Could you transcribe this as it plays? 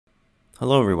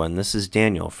Hello, everyone. This is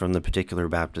Daniel from the Particular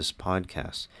Baptist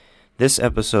Podcast. This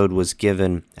episode was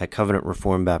given at Covenant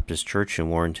Reformed Baptist Church in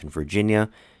Warrenton, Virginia,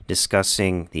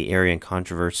 discussing the Arian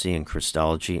controversy and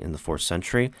Christology in the 4th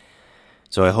century.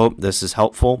 So I hope this is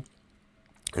helpful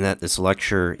and that this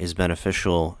lecture is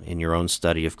beneficial in your own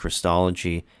study of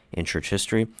Christology and church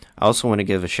history. I also want to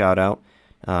give a shout out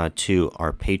to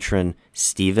our patron,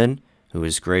 Stephen, who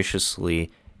has graciously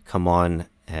come on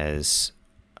as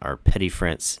our Petty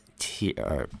France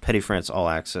All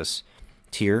Access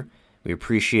tier. We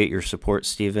appreciate your support,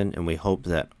 Stephen, and we hope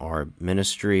that our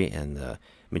ministry and the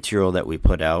material that we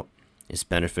put out is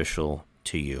beneficial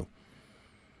to you.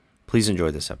 Please enjoy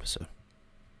this episode.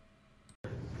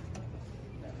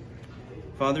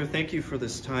 Father, thank you for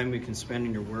this time we can spend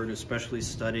in your word, especially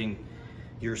studying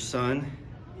your Son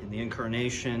and the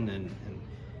incarnation and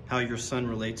how your Son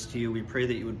relates to you. We pray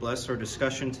that you would bless our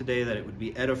discussion today, that it would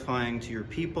be edifying to your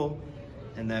people,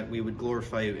 and that we would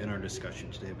glorify you in our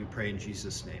discussion today. We pray in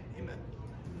Jesus' name. Amen.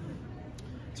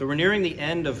 So we're nearing the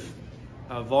end of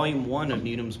Volume 1 of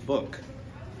Needham's book.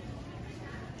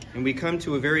 And we come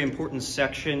to a very important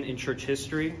section in church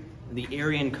history, the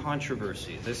Arian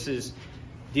controversy. This is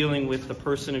dealing with the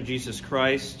person of Jesus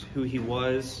Christ, who he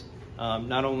was,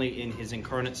 not only in his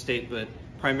incarnate state, but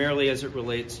primarily as it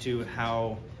relates to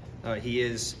how he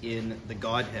is in the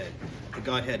Godhead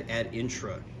ad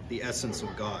intra, the essence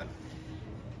of God.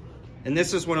 And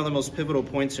this is one of the most pivotal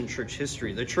points in church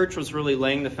history. The church was really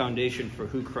laying the foundation for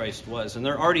who Christ was. And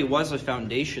there already was a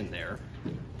foundation there,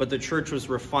 but the church was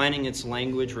refining its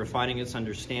language, refining its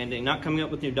understanding, not coming up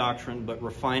with new doctrine, but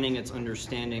refining its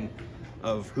understanding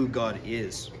of who God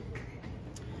is.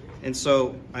 And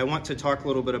so I want to talk a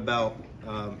little bit about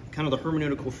kind of the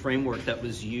hermeneutical framework that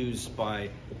was used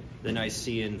by the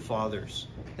Nicene Fathers.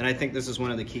 And I think this is one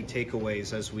of the key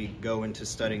takeaways as we go into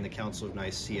studying the Council of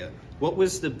Nicaea. What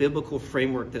was the biblical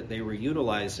framework that they were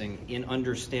utilizing in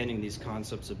understanding these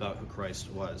concepts about who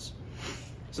Christ was?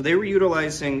 So they were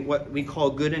utilizing what we call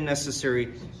good and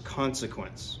necessary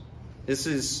consequence. This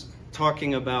is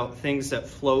talking about things that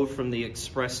flow from the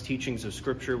express teachings of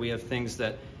Scripture. We have things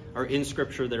that are in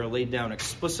Scripture that are laid down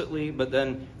explicitly, but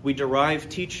then we derive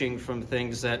teaching from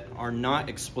things that are not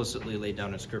explicitly laid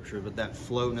down in Scripture, but that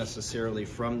flow necessarily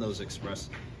from those express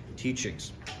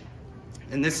teachings.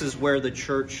 And this is where the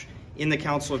church in the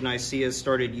Council of Nicaea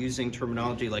started using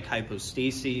terminology like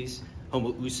hypostasis,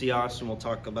 homoousios, and we'll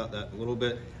talk about that a little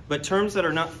bit, but terms that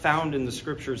are not found in the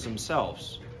Scriptures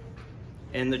themselves.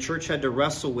 And the church had to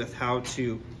wrestle with how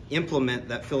to implement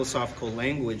that philosophical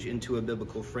language into a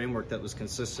biblical framework that was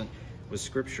consistent with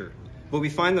Scripture. But we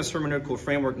find this hermeneutical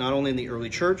framework not only in the early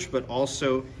church, but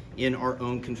also in our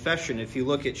own confession. If you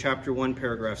look at chapter 1,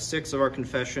 paragraph 6 of our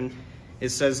confession, it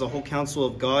says, the whole counsel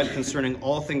of God concerning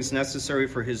all things necessary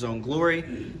for his own glory,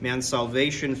 man's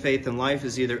salvation, faith, and life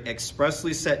is either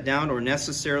expressly set down or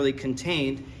necessarily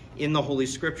contained in the Holy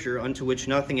Scripture, unto which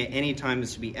nothing at any time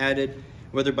is to be added,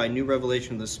 whether by new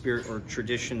revelation of the Spirit or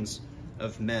traditions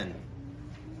of men.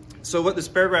 So what this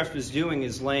paragraph is doing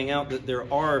is laying out that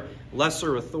there are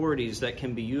lesser authorities that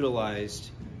can be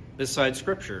utilized besides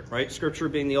Scripture, right? Scripture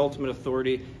being the ultimate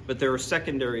authority, but there are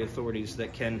secondary authorities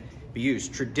that can be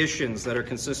used, traditions that are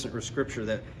consistent with Scripture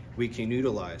that we can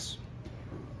utilize.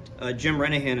 Jim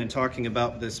Renihan, in talking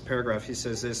about this paragraph, he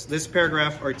says this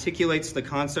paragraph articulates the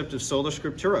concept of sola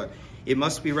scriptura. It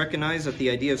must be recognized that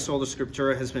the idea of sola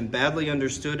scriptura has been badly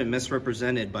understood and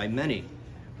misrepresented by many.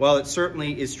 While it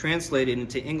certainly is translated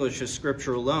into English as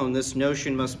Scripture alone, this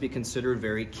notion must be considered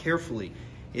very carefully.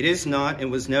 It is not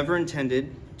and was never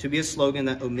intended to be a slogan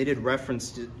that omitted reference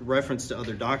to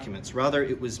other documents. Rather,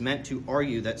 it was meant to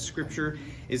argue that Scripture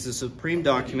is the supreme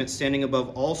document standing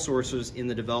above all sources in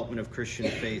the development of Christian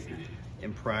faith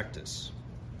and practice.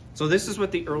 So this is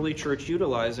what the early church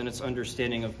utilized in its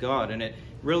understanding of God, and it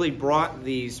really brought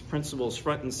these principles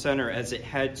front and center as it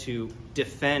had to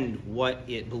defend what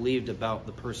it believed about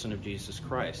the person of Jesus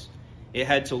Christ. It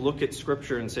had to look at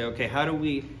Scripture and say, okay, how do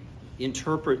we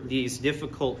interpret these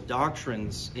difficult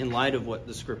doctrines in light of what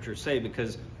the Scriptures say?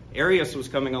 Because Arius was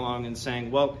coming along and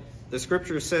saying, well, the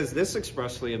Scripture says this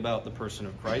expressly about the person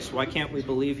of Christ. Why can't we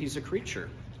believe he's a creature?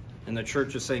 And the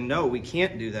church is saying, no, we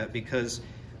can't do that because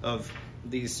of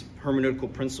these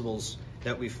hermeneutical principles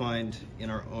that we find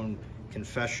in our own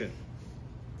confession.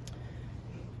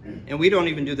 And we don't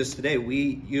even do this today.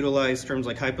 We utilize terms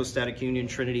like hypostatic union,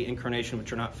 Trinity, incarnation,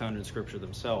 which are not found in Scripture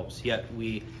themselves. Yet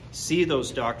we see those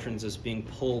doctrines as being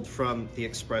pulled from the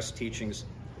express teachings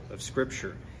of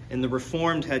Scripture. And the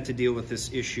Reformed had to deal with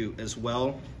this issue as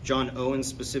well. John Owen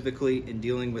specifically in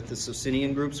dealing with the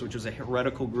Socinian groups, which was a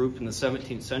heretical group in the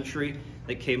 17th century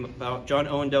that came about. John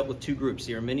Owen dealt with two groups,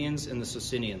 the Arminians and the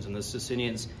Socinians. And the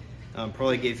Socinians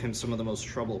probably gave him some of the most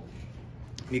trouble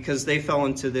because they fell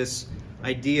into this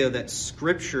idea that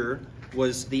Scripture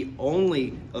was the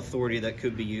only authority that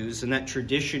could be used and that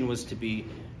tradition was to be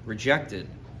rejected.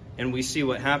 And we see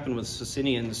what happened with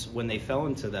Socinians when they fell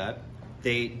into that.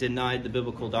 They denied the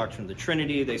biblical doctrine of the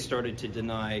Trinity. They started to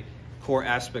deny core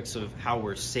aspects of how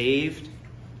we're saved,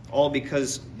 all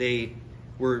because they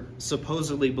were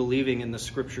supposedly believing in the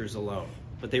Scriptures alone.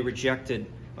 But they rejected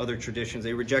other traditions.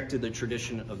 They rejected the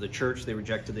tradition of the church. They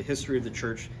rejected the history of the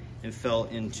church and fell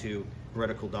into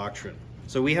heretical doctrine.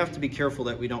 So we have to be careful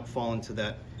that we don't fall into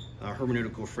that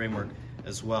hermeneutical framework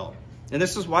as well. And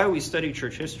this is why we study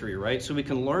church history, right? So we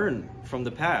can learn from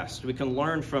the past. We can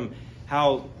learn from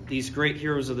how these great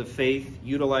heroes of the faith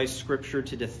utilized Scripture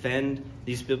to defend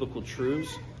these biblical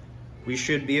truths. We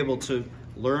should be able to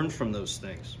learn from those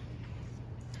things.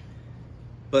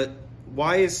 But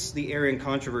why is the Arian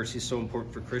controversy so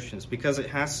important for Christians? Because it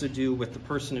has to do with the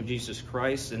person of Jesus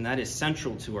Christ, and that is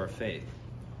central to our faith.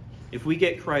 If we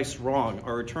get Christ wrong,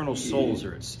 our eternal souls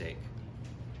are at stake.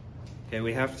 Okay,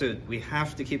 we have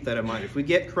to keep that in mind. If we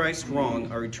get Christ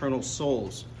wrong, our eternal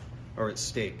souls are at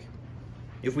stake.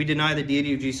 If we deny the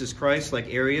deity of Jesus Christ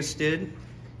like Arius did,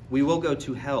 we will go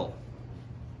to hell.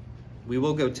 We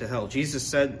will go to hell. Jesus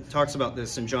talks about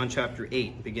this in John chapter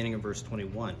 8, beginning of verse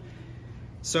 21.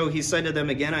 So he said to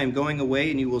them again, I am going away,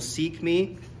 and you will seek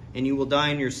me, and you will die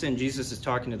in your sin. Jesus is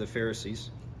talking to the Pharisees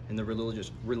and the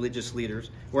religious leaders.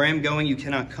 Where I am going, you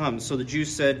cannot come. So the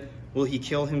Jews said, will he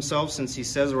kill himself, since he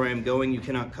says, where I am going, you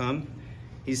cannot come?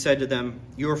 He said to them,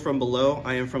 you are from below,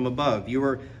 I am from above. You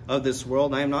are of this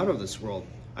world, I am not of this world.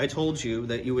 I told you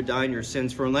that you would die in your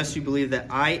sins, for unless you believe that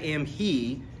I am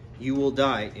he, you will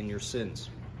die in your sins.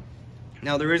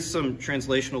 Now there is some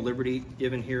translational liberty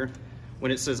given here.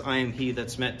 When it says I am he,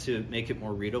 that's meant to make it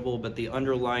more readable, but the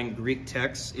underlying Greek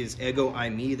text is ego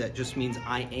eimi, that just means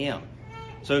I am.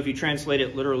 So if you translate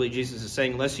it literally, Jesus is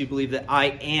saying, unless you believe that I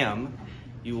am,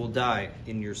 you will die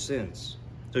in your sins.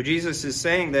 So Jesus is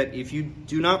saying that if you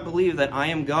do not believe that I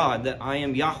am God, that I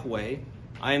am Yahweh,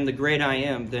 I am the great I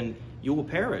am, then you will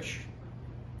perish.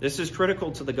 This is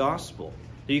critical to the gospel.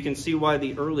 So you can see why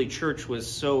the early church was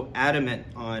so adamant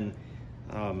on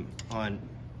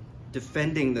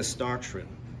defending this doctrine.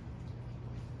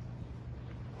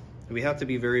 We have to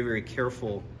be very, very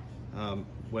careful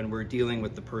when we're dealing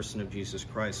with the person of Jesus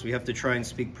Christ. We have to try and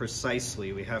speak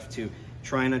precisely. We have to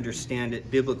try and understand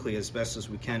it biblically as best as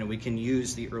we can, and we can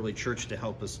use the early church to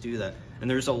help us do that. And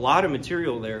there's a lot of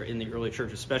material there in the early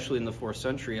church, especially in the 4th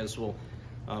century, as we'll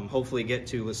hopefully get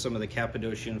to with some of the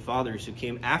Cappadocian fathers who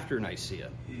came after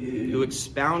Nicaea, who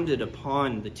expounded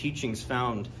upon the teachings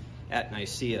found at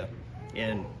Nicaea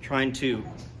and trying to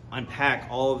unpack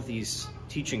all of these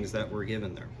teachings that were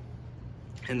given there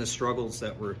and the struggles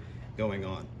that were going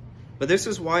on. But this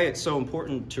is why it's so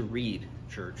important to read,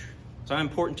 church. It's not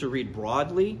important to read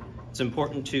broadly. It's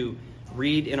important to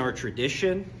read in our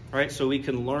tradition, right? So we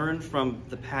can learn from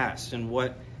the past and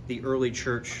what the early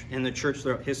church and the church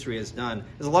throughout history has done.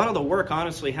 Because a lot of the work,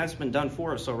 honestly, has been done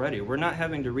for us already. We're not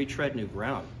having to retread new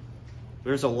ground.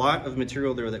 There's a lot of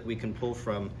material there that we can pull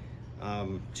from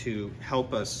to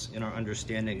help us in our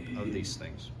understanding of these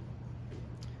things.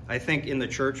 I think in the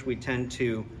church we tend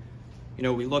to,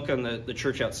 we look on the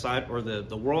church outside, or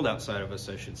the world outside of us,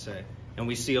 I should say, and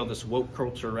we see all this woke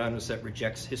culture around us that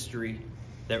rejects history,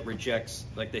 that rejects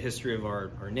like the history of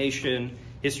our nation,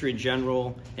 history in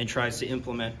general, and tries to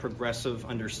implement progressive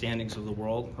understandings of the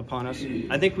world upon us.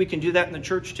 I think we can do that in the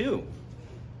church too,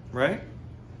 right?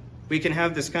 We can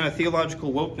have this kind of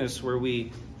theological wokeness where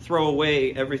we throw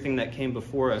away everything that came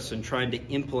before us and try to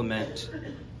implement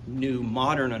new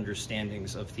modern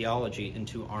understandings of theology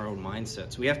into our own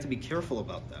mindsets. We have to be careful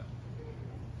about that.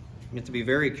 We have to be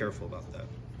very careful about that.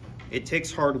 It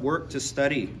takes hard work to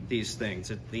study these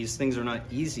things. These things are not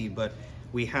easy, but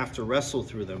we have to wrestle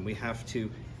through them. We have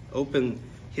to open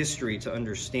history to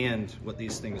understand what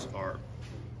these things are.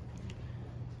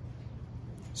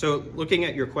 So looking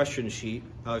at your question sheet,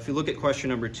 if you look at question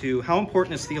number 2, how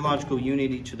important is theological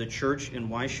unity to the church, and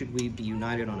why should we be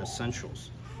united on essentials?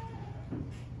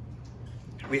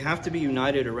 We have to be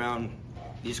united around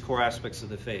these core aspects of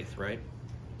the faith, right?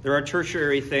 There are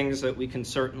tertiary things that we can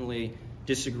certainly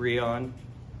disagree on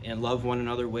and love one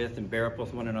another with and bear up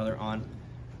with one another on.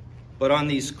 But on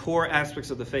these core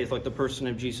aspects of the faith, like the person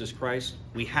of Jesus Christ,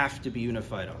 we have to be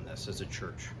unified on this as a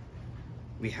church.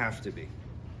 We have to be.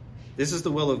 This is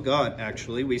the will of God,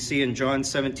 actually. We see in John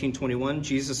 17:21,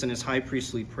 Jesus in his high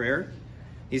priestly prayer,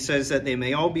 he says that they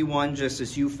may all be one, just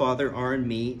as you, Father, are in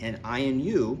me, and I in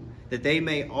you, that they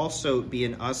may also be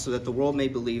in us, so that the world may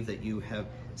believe that you have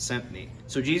sent me.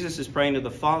 So Jesus is praying to the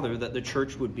Father that the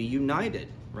church would be united,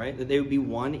 right? That they would be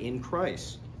one in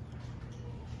Christ.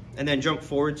 And then jump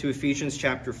forward to Ephesians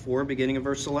chapter 4, beginning of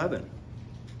verse 11.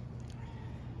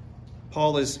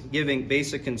 Paul is giving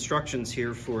basic instructions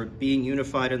here for being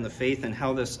unified in the faith and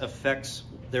how this affects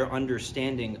their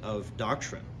understanding of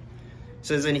doctrine. It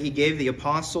says, and he gave the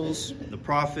apostles, the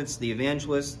prophets, the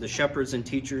evangelists, the shepherds and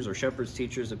teachers, or shepherds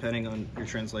teachers, depending on your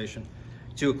translation,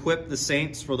 to equip the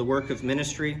saints for the work of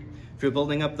ministry, for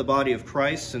building up the body of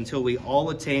Christ, until we all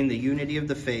attain the unity of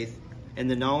the faith and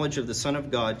the knowledge of the Son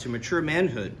of God, to mature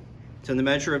manhood, to the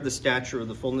measure of the stature of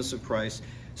the fullness of Christ,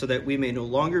 so that we may no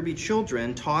longer be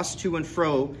children, tossed to and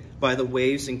fro by the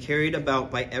waves and carried about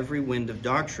by every wind of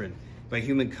doctrine, by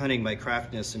human cunning, by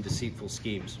craftiness and deceitful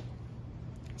schemes.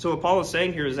 So what Paul is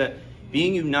saying here is that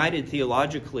being united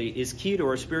theologically is key to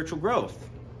our spiritual growth,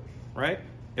 right?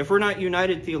 If we're not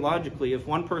united theologically, if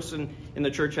one person in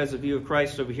the church has a view of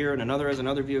Christ over here and another has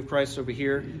another view of Christ over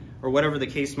here, or whatever the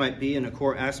case might be in a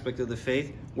core aspect of the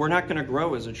faith, we're not going to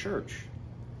grow as a church,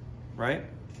 right?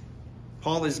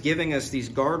 Paul is giving us these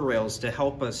guardrails to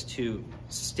help us to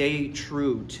stay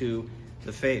true to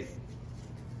the faith.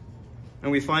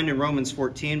 And we find in Romans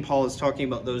 14, Paul is talking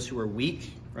about those who are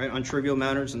weak, right, on trivial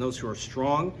matters, and those who are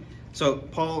strong. So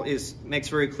Paul makes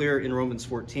very clear in Romans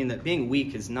 14 that being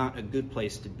weak is not a good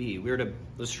place to be.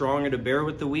 The strong are to bear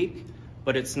with the weak,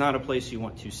 but it's not a place you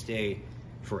want to stay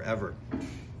forever.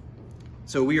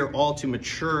 So we are all to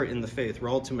mature in the faith. We're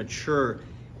all to mature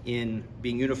in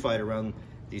being unified around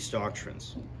these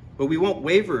doctrines. But we won't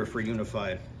waver if we're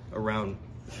unified around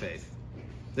the faith.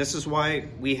 This is why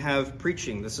we have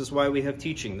preaching. This is why we have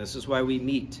teaching. This is why we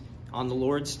meet on the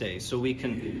Lord's Day, so we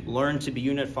can learn to be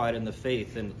unified in the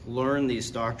faith and learn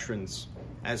these doctrines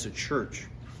as a church.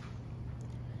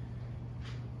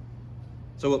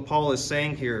 So what Paul is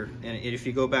saying here, and if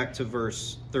you go back to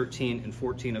verse 13 and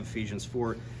 14 of Ephesians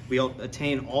 4, we all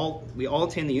attain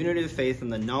the unity of the faith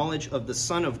and the knowledge of the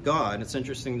Son of God. It's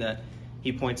interesting that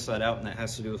he points that out, and that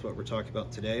has to do with what we're talking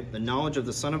about today. The knowledge of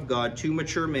the Son of God to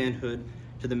mature manhood,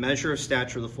 to the measure of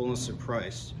stature of the fullness of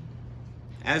Christ.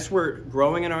 As we're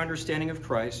growing in our understanding of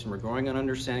Christ and we're growing in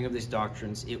understanding of these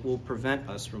doctrines, it will prevent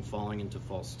us from falling into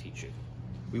false teaching.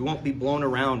 We won't be blown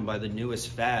around by the newest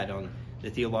fad on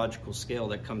the theological scale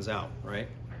that comes out, right?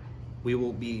 We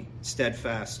will be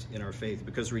steadfast in our faith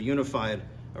because we're unified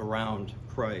around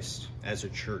Christ as a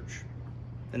church.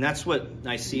 And that's what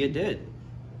Nicaea did.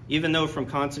 Even though from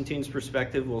Constantine's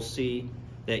perspective, we'll see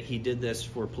that he did this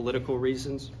for political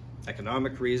reasons,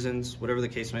 economic reasons, whatever the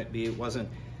case might be. It wasn't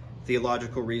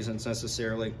theological reasons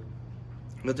necessarily.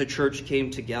 But the church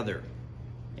came together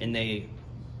and they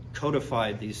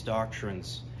codified these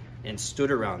doctrines and stood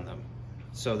around them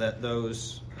so that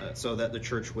the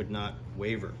church would not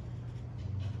waver.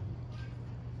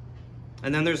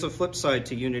 And then there's a flip side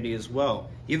to unity as well.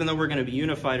 Even though we're going to be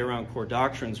unified around core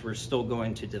doctrines, we're still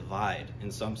going to divide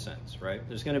in some sense, right?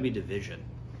 There's going to be division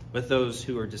with those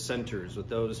who are dissenters, with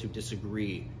those who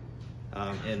disagree.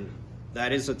 And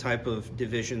that is a type of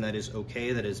division that is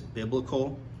okay, that is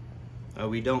biblical.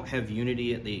 We don't have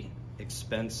unity at the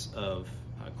expense of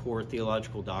core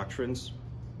theological doctrines,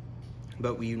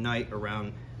 but we unite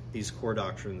around these core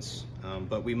doctrines.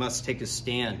 But we must take a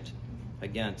stand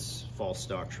against false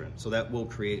doctrine. So that will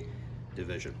create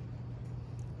division.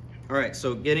 All right,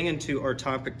 so getting into our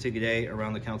topic today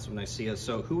around the Council of Nicaea.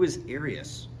 So who is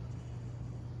Arius?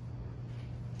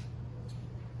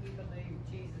 He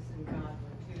believed Jesus and God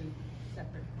were two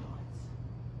separate gods.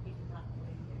 He did not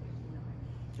believe they were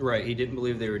united. Right, he didn't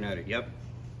believe they were united. Yep.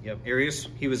 Arius,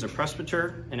 he was a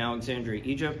presbyter in Alexandria,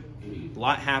 Egypt. A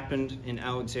lot happened in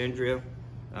Alexandria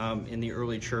in the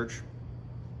early church.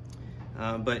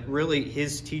 But really,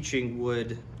 his teaching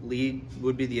would be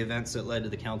the events that led to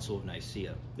the Council of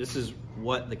Nicaea. This is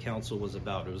what the council was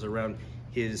about. It was around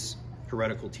his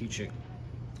heretical teaching.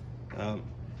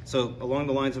 So along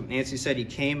the lines of Nancy said, he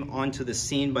came onto the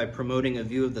scene by promoting a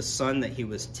view of the Son that he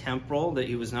was temporal, that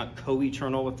he was not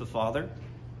co-eternal with the Father.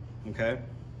 Okay?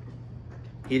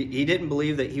 He didn't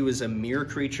believe that he was a mere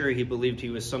creature. He believed he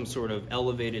was some sort of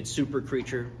elevated super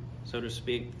creature, so to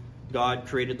speak. God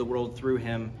created the world through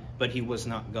him, but he was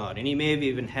not God. And he may have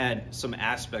even had some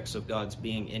aspects of God's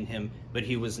being in him, but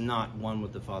he was not one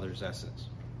with the Father's essence.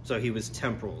 So he was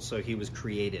temporal, so he was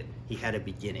created. He had a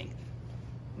beginning.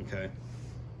 Okay?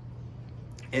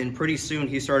 And pretty soon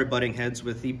he started butting heads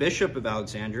with the bishop of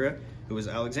Alexandria, who was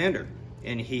Alexander.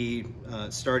 and he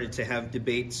started to have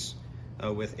debates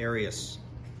with Arius.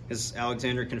 As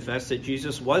Alexander confessed that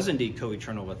Jesus was indeed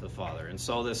co-eternal with the Father and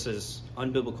saw this as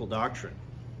unbiblical doctrine.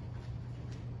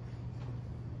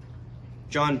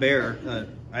 John Behr,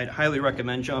 I'd highly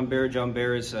recommend John Behr. John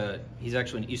Behr is he's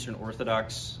actually an Eastern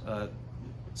Orthodox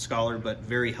scholar, but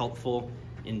very helpful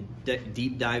in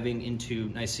deep diving into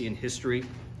Nicene history.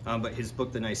 But his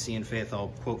book, The Nicene Faith, I'll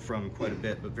quote from quite a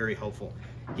bit, but very helpful.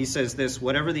 He says this: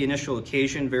 whatever the initial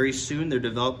occasion, very soon there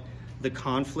developed the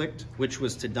conflict which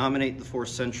was to dominate the 4th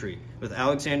century, with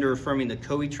Alexander affirming the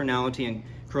co-eternality and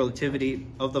correlativity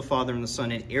of the Father and the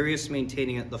Son, and Arius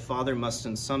maintaining that the Father must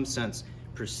in some sense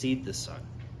precede the Son.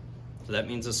 So that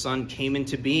means the Son came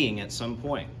into being at some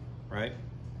point, right?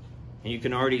 And you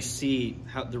can already see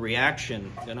how the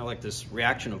reaction, like this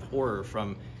reaction of horror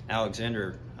from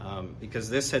Alexander, because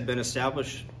this had been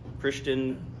established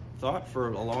Christian thought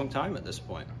for a long time at this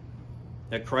point,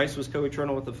 that Christ was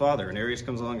co-eternal with the Father. And Arius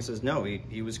comes along and says, no,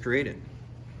 he was created.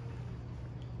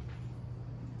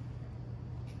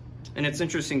 And it's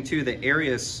interesting, too, that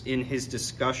Arius, in his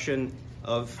discussion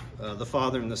of the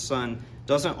Father and the Son,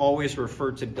 doesn't always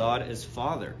refer to God as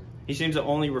Father. He seems to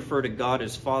only refer to God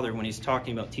as Father when he's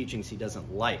talking about teachings he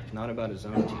doesn't like, not about his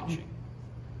own teaching.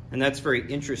 And that's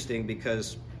very interesting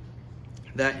because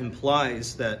that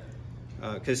implies that,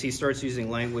 because he starts using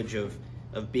language of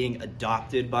being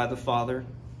adopted by the Father.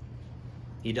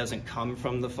 He doesn't come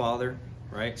from the Father,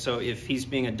 right? So if he's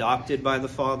being adopted by the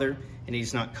Father and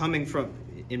he's not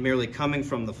merely coming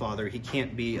from the Father, he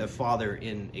can't be a father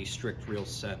in a strict, real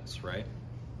sense, right?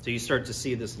 So you start to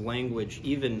see this language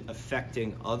even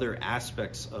affecting other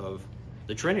aspects of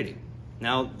the Trinity.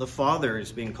 Now the Father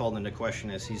is being called into question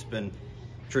as he's been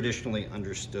traditionally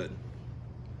understood.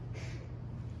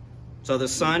 So the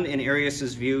Son, in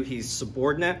Arius' view, he's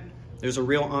subordinate. There's a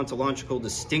real ontological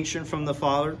distinction from the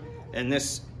Father, and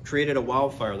this created a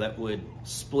wildfire that would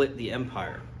split the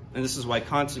empire. And this is why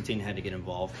Constantine had to get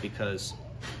involved, because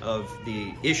of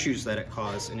the issues that it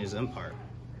caused in his empire.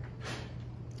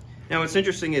 Now, what's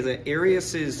interesting is that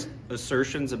Arius'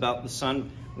 assertions about the Son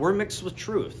were mixed with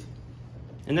truth.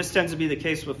 And this tends to be the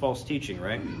case with false teaching,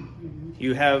 right?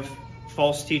 You have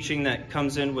false teaching that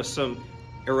comes in with some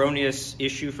erroneous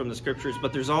issue from the Scriptures,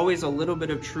 but there's always a little bit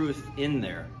of truth in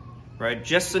there, right?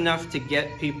 Just enough to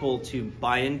get people to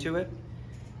buy into it,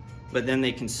 but then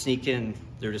they can sneak in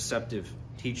their deceptive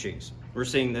teachings. We're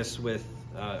seeing this with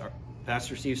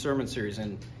Pastor Steve's sermon series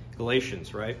in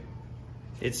Galatians, right?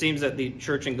 It seems that the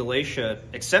church in Galatia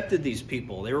accepted these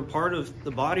people. They were part of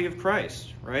the body of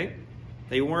Christ, right?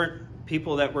 They weren't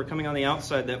people that were coming on the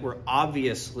outside that were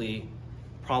obviously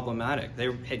problematic.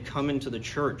 They had come into the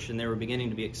church and they were beginning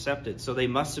to be accepted. So they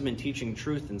must have been teaching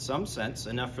truth in some sense,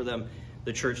 enough for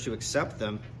the church to accept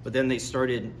them. But then they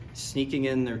started sneaking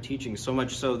in their teaching, so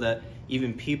much so that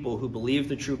even people who believed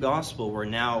the true gospel were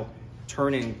now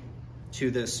turning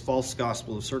to this false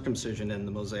gospel of circumcision and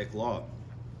the Mosaic law.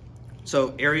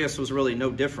 So Arius was really no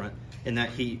different in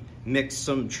that he mixed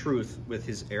some truth with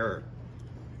his error.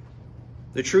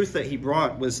 The truth that he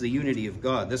brought was the unity of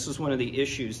God. This is one of the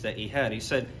issues that he had. He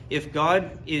said, if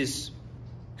God is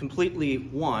completely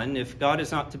one, if God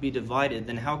is not to be divided,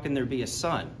 then how can there be a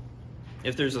Son?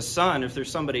 If there's a Son, if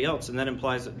there's somebody else, and that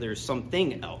implies that there's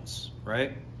something else,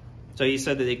 right? So he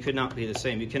said that they could not be the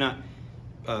same. You cannot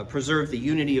preserve the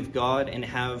unity of God and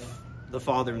have the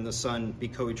Father and the Son be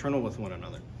co-eternal with one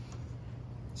another.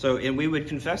 So, and we would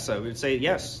confess that. We would say,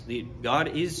 yes,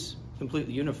 God is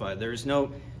completely unified. There is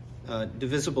no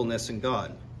divisibleness in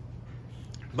God.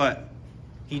 But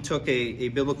he took a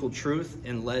biblical truth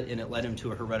and it led him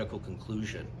to a heretical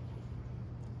conclusion.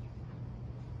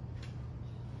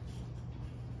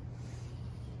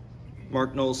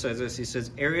 Mark Knowles says this. He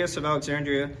says, Arius of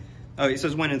Alexandria, he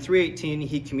says, when in 318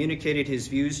 he communicated his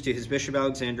views to his Bishop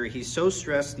Alexander, he so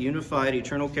stressed the unified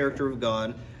eternal character of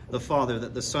God, the Father,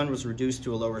 that the Son was reduced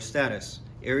to a lower status.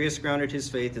 Arius grounded his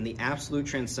faith in the absolute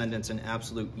transcendence and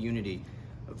absolute unity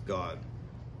of God.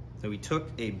 So he took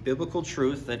a biblical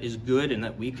truth that is good and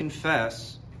that we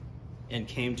confess and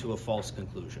came to a false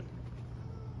conclusion.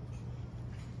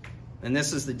 And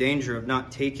this is the danger of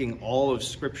not taking all of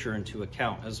Scripture into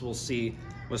account. As we'll see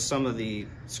with some of the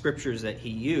Scriptures that he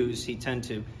used, he tend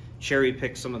to cherry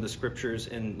pick some of the Scriptures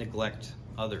and neglect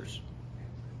others.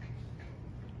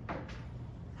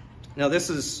 Now, this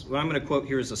is what I'm going to quote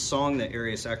here is a song that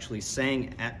Arius actually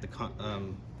sang at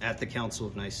the Council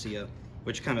of Nicaea,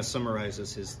 which kind of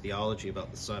summarizes his theology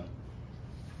about the Son.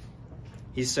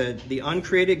 He said, "The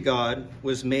uncreated God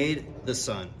was made the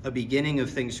Son, a beginning of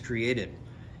things created.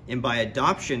 And by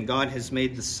adoption, God has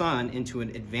made the Son into an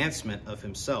advancement of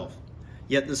himself.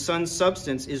 Yet the Son's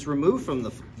substance is removed from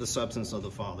the substance of the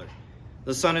Father.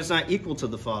 The Son is not equal to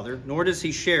the Father, nor does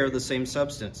he share the same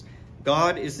substance.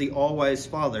 God is the all-wise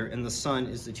Father, and the Son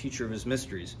is the teacher of his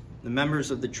mysteries. The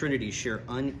members of the Trinity share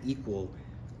unequal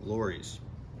glories.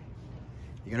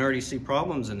 You can already see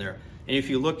problems in there. And if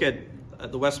you look at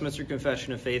the Westminster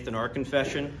Confession of Faith and our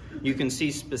confession, you can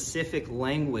see specific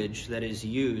language that is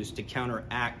used to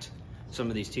counteract some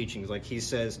of these teachings. Like he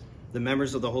says, the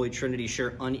members of the Holy Trinity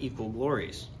share unequal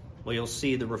glories. Well, you'll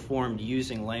see the Reformed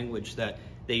using language that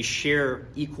they share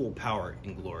equal power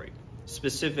and glory.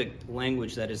 Specific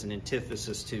language that is an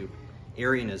antithesis to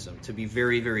Arianism, to be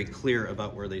very, very clear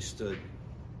about where they stood.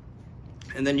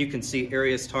 And then you can see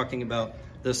Arius talking about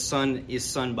the Son is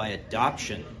Son by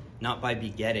adoption, not by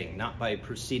begetting, not by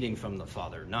proceeding from the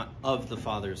Father, not of the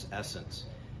Father's essence.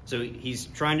 So he's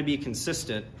trying to be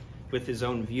consistent with his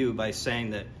own view by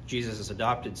saying that Jesus is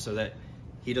adopted so that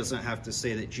he doesn't have to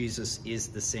say that Jesus is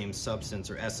the same substance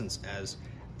or essence as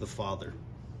the Father.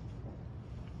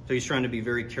 So he's trying to be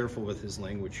very careful with his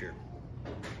language here.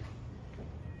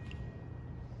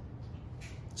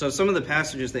 So some of the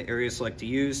passages that Arius liked to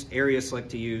use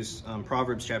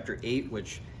Proverbs chapter 8,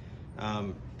 which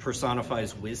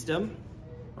personifies wisdom,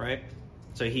 right?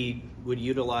 So he would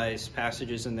utilize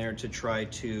passages in there to try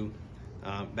to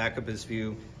back up his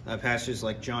view. Passages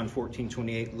like John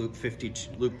 14:28, Luke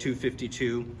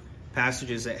 2:52,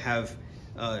 passages that have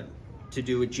to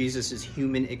do with Jesus'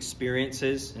 human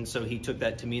experiences. And so he took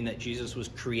that to mean that Jesus was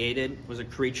created, was a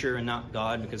creature and not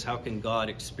God, because how can God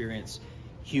experience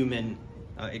human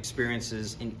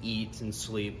experiences and eat and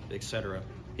sleep, etc.?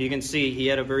 You can see he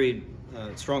had a very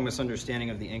strong misunderstanding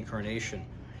of the incarnation.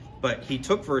 But he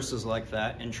took verses like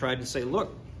that and tried to say,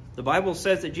 look, the Bible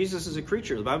says that Jesus is a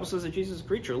creature. The Bible says that Jesus is a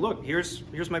creature. Look,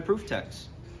 here's my proof text.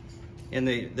 And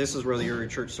this is where the early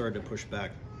church started to push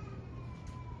back.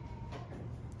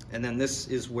 And then this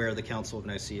is where the Council of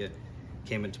Nicaea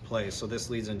came into play. So this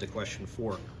leads into question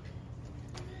 4.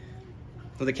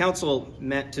 So the council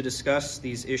met to discuss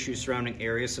these issues surrounding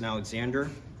Arius and Alexander.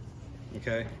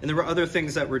 Okay, and there were other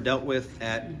things that were dealt with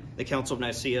at the Council of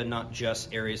Nicaea, not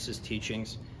just Arius'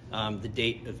 teachings. The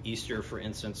date of Easter, for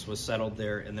instance, was settled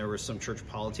there, and there were some church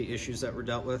polity issues that were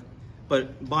dealt with.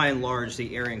 But by and large,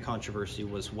 the Arian controversy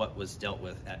was what was dealt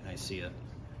with at Nicaea.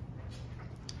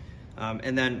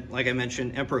 And then, like I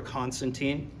mentioned, Emperor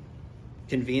Constantine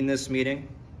convened this meeting,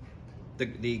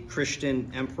 the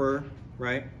Christian emperor,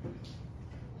 right?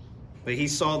 But he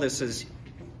saw this as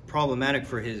problematic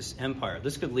for his empire.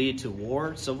 This could lead to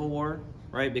war, civil war,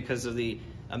 right? Because of the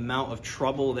amount of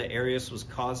trouble that Arius was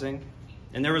causing.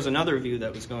 And there was another view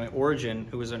that was going. Origen,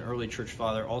 who was an early church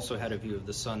father, also had a view of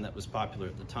the Son that was popular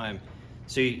at the time.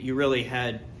 So you really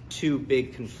had two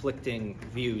big conflicting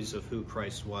views of who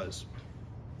Christ was.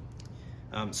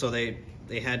 So they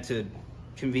had to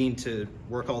convene to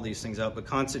work all these things out. But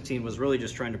Constantine was really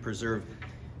just trying to preserve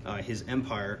his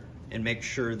empire and make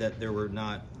sure that there were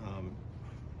not,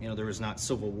 there was not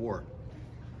civil war.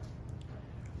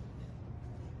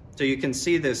 So you can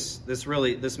see this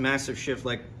massive shift,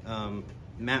 like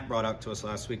Matt brought up to us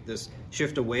last week, this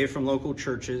shift away from local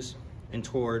churches and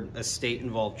toward a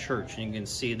state-involved church. And you can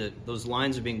see that those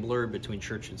lines are being blurred between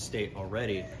church and state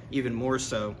already, even more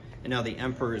so. And now the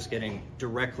emperor is getting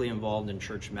directly involved in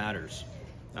church matters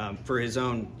for his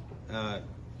own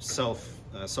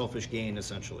selfish gain,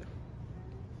 essentially.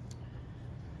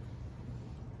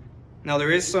 Now,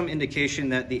 there is some indication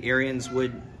that the Arians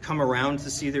would come around to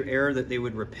see their error, that they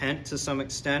would repent to some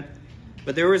extent.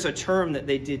 But there was a term that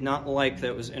they did not like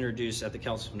that was introduced at the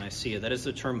Council of Nicaea. That is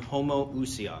the term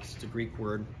homoousios. It's a Greek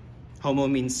word. Homo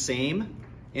means same,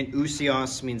 and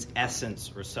ousios means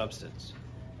essence or substance.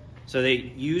 So they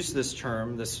used this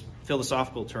term, this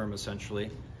philosophical term essentially,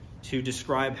 to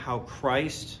describe how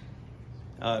Christ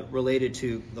related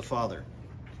to the Father.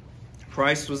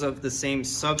 Christ was of the same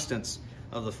substance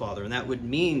of the Father, and that would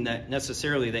mean that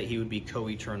necessarily that he would be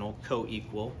co-eternal,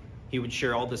 co-equal. He would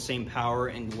share all the same power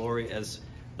and glory as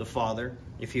the Father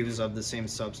if he was of the same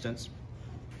substance.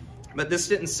 But this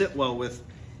didn't sit well with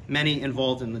many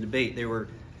involved in the debate. They were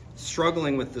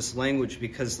struggling with this language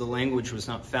because the language was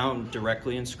not found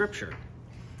directly in Scripture.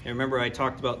 And remember, I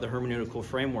talked about the hermeneutical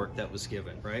framework that was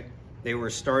given, right? They were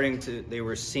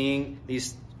seeing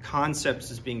these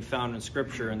concepts as being found in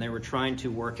Scripture, and they were trying to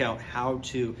work out how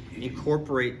to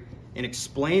incorporate and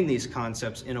explain these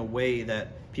concepts in a way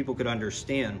that people could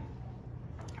understand,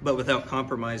 but without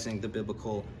compromising the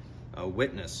biblical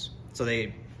witness. So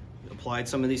they applied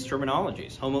some of these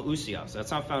terminologies. Homoousios,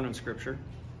 that's not found in Scripture,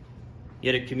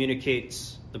 yet it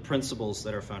communicates the principles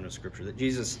that are found in Scripture, that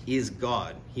Jesus is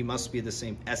God. He must be the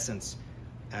same essence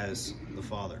as the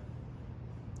Father.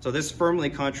 So this firmly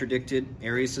contradicted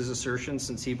Arius' assertion,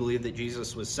 since he believed that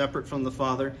Jesus was separate from the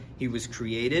Father. He was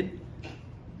created.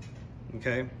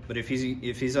 Okay, but if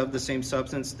he's of the same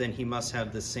substance, then he must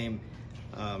have the same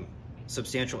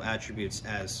substantial attributes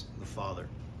as the Father.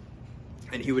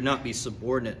 And he would not be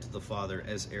subordinate to the Father,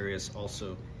 as Arius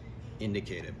also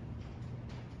indicated.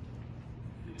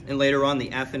 And later on,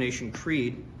 the Athanasian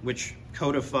Creed, which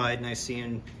codified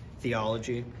Nicene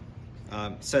theology,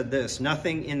 said this: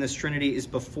 nothing in this Trinity is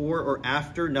before or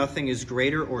after, nothing is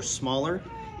greater or smaller.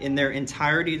 In their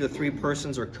entirety, the three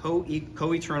persons are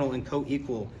co-eternal and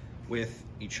co-equal with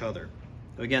each other.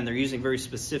 So again, they're using very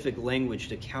specific language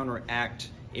to counteract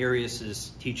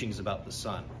Arius' teachings about the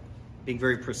Son, being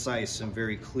very precise and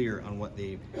very clear on what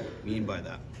they mean by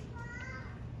that.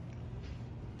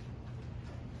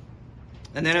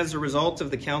 And then as a result of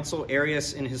the council,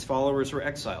 Arius and his followers were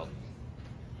exiled.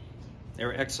 They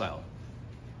were exiled.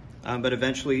 But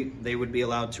eventually they would be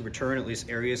allowed to return, at least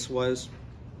Arius was.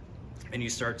 And you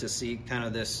start to see kind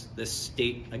of this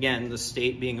state, again, the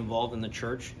state being involved in the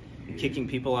church, kicking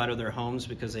people out of their homes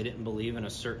because they didn't believe in a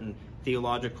certain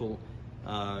theological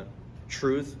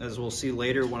truth. As we'll see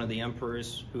later, one of the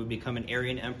emperors who would become an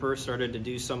Arian emperor started to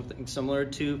do something similar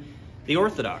to the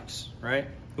Orthodox, right?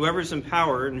 Whoever's in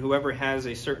power and whoever has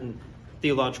a certain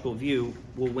theological view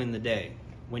will win the day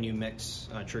when you mix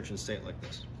church and state like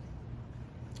this.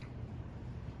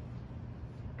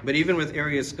 But even with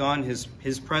Arius gone,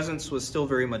 his presence was still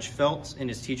very much felt and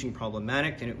his teaching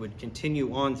problematic, and it would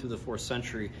continue on through the 4th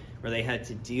century, where they had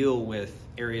to deal with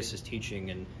Arius' teaching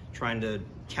and trying to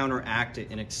counteract it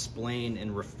and explain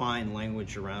and refine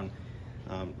language around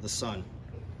the Son.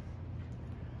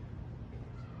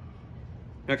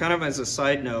 Now, kind of as a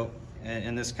side note,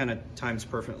 and this kind of times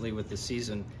perfectly with the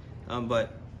season,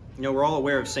 but we're all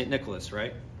aware of St. Nicholas,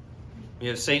 right? We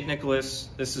have St. Nicholas.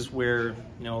 This is where,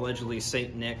 allegedly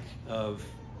St. Nick of,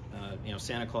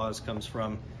 Santa Claus comes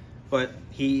from. But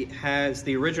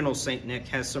the original St. Nick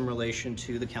has some relation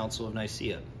to the Council of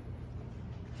Nicaea.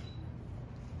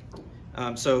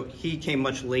 So he came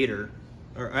much later,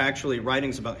 or actually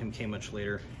writings about him came much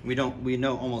later. We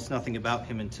know almost nothing about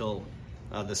him until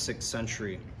the 6th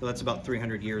century. So that's about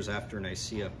 300 years after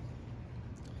Nicaea.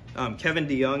 Kevin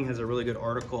DeYoung has a really good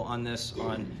article on this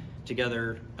on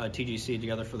TGC,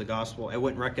 Together for the Gospel. I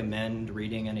wouldn't recommend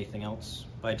reading anything else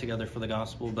by Together for the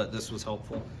Gospel, but this was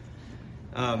helpful.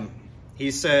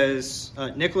 He says,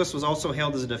 Nicholas was also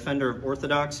hailed as a defender of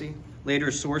orthodoxy.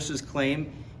 Later sources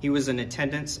claim he was in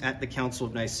attendance at the Council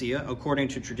of Nicaea. According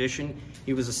to tradition,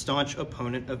 he was a staunch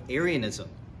opponent of Arianism.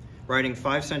 Writing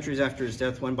 5 centuries after his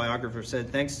death, one biographer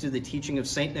said, thanks to the teaching of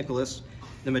St. Nicholas,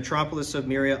 the metropolis of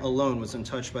Myria alone was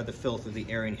untouched by the filth of the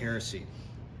Arian heresy,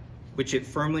 which it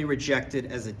firmly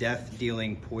rejected as a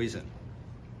death-dealing poison.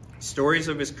 Stories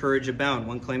of his courage abound,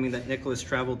 one claiming that Nicholas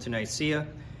traveled to Nicaea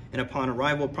and upon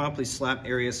arrival promptly slapped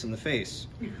Arius in the face.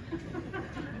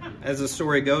 As the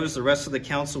story goes, the rest of the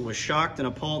council was shocked and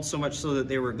appalled, so much so that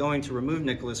they were going to remove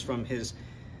Nicholas from his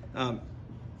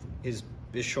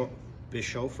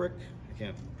bishopric. I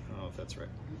don't know if that's right.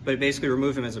 But basically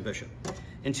remove him as a bishop,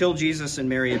 until Jesus and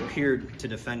Mary appeared to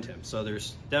defend him. So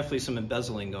there's definitely some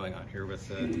embezzling going on here with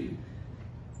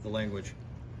the language.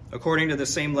 According to the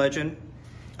same legend,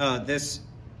 this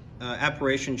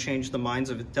apparition changed the minds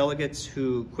of delegates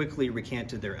who quickly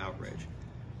recanted their outrage.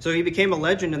 So he became a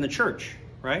legend in the church,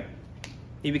 right?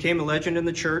 He became a legend in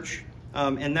the church,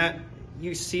 and that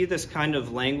you see this kind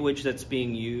of language that's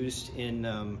being used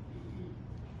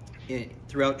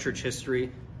throughout church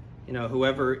history.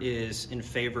 Whoever is in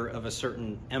favor of a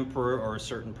certain emperor or a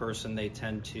certain person, they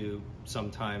tend to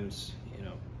sometimes,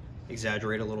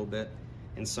 exaggerate a little bit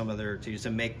in some of their to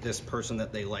make this person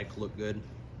that they like look good.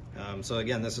 So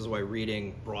again, this is why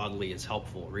reading broadly is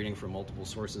helpful. Reading from multiple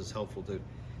sources is helpful to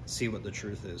see what the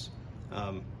truth is.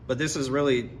 But this is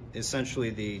really essentially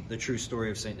the true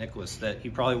story of St. Nicholas, that he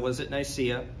probably was at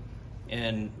Nicaea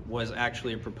and was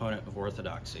actually a proponent of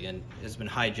orthodoxy and has been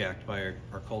hijacked by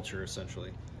our culture,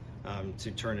 essentially,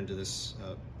 to turn into this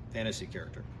fantasy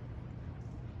character.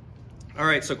 All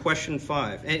right, so question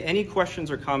 5. Any questions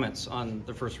or comments on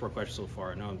the first 4 questions so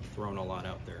far? I know I'm throwing a lot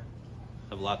out there.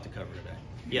 I have a lot to cover today.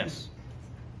 Yes?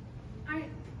 I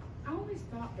always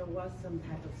thought there was some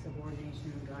type of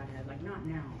subordination in Godhead, like not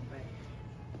now, but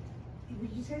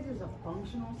would you say there's a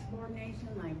functional subordination?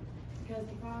 Like, because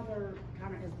the Father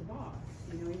kind of is the boss,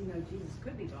 even though Jesus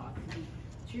could be boss, he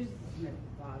chooses to submit to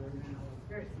the Father, and then the Holy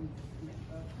Spirit seems to submit to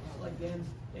the Father. Like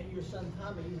and your son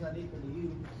Tommy, he's not equal to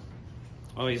you.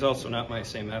 Oh, he's also not my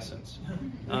same essence.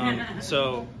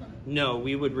 So, no,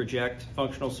 we would reject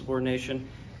functional subordination.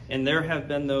 And there have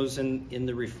been those in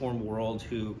the Reformed world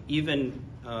who, even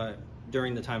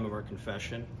during the time of our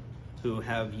confession, who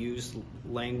have used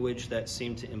language that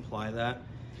seemed to imply that.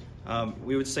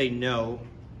 We would say no,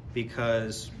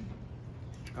 because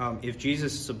if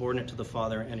Jesus is subordinate to the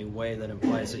Father in any way, that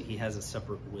implies that he has a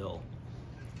separate will.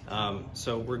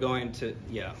 So we're going to,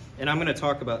 and I'm going to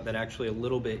talk about that actually a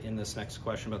little bit in this next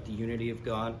question about the unity of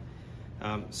God.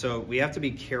 So we have to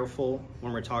be careful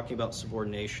when we're talking about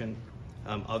subordination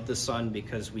of the Son,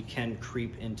 because we can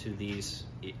creep into these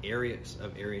areas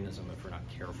of Arianism if we're not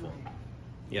careful.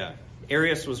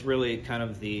 Arius was really kind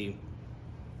of the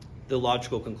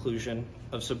logical conclusion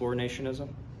of subordinationism,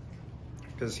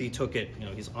 because he took it,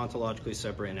 he's ontologically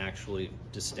separate and actually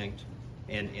distinct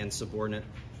and subordinate.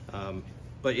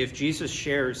 But if Jesus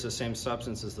shares the same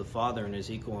substance as the Father and is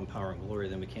equal in power and glory,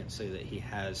 then we can't say that he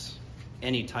has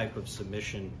any type of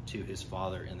submission to his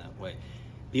Father in that way.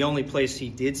 The only place he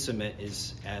did submit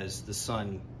is as the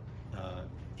Son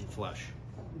in flesh.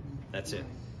 That's it.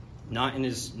 Not in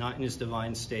his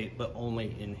divine state, but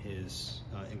only in his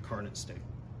incarnate state.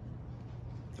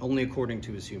 Only according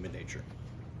to his human nature.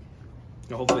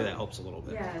 Now, hopefully that helps a little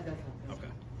bit. Yeah, it does help.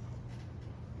 Okay.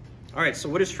 All right, so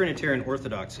what is Trinitarian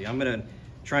orthodoxy? I'm going to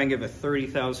try and give a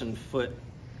 30,000-foot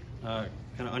kind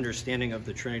of understanding of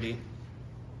the Trinity.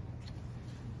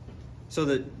 So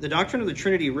the doctrine of the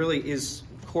Trinity really is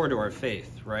core to our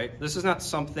faith, right? This is not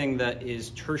something that is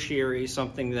tertiary,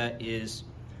 something that is,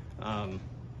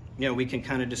 we can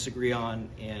kind of disagree on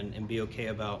and be okay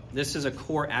about. This is a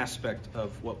core aspect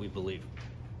of what we believe.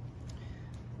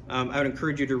 I would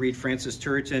encourage you to read Francis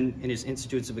Turretin in his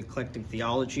Institutes of Eclectic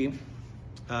Theology.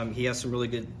 He has some really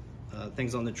good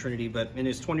things on the Trinity, but in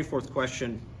his 24th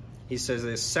question, he says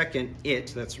the second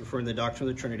it, that's referring to the doctrine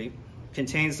of the Trinity,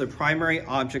 contains the primary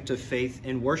object of faith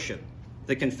and worship,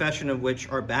 the confession of which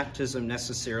our baptism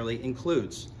necessarily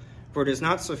includes. For it is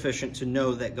not sufficient to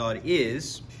know that God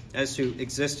is, as to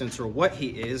existence, or what he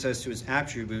is, as to his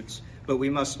attributes, but we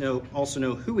must also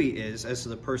know who he is, as to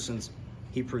the persons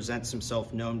he presents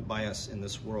himself known by us in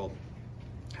this world.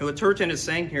 And what Turretin is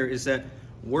saying here is that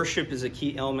worship is a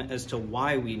key element as to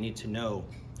why we need to know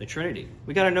the Trinity.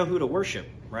 We got to know who to worship,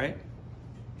 right?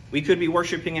 We could be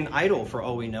worshiping an idol for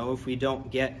all we know if we don't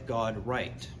get God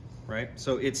right?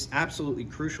 So it's absolutely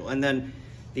crucial. And then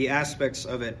the aspects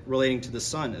of it relating to the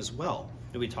Son as well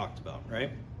that we talked about, right?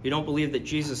 If you don't believe that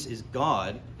Jesus is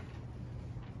God,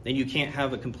 then you can't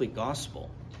have a complete gospel.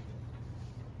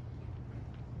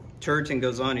 Turretin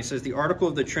goes on, he says, the article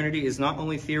of the Trinity is not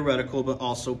only theoretical but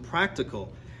also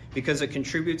practical, because it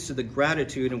contributes to the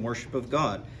gratitude and worship of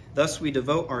God. Thus we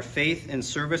devote our faith and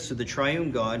service to the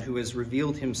triune God who has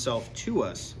revealed himself to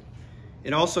us.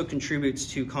 It also contributes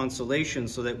to consolation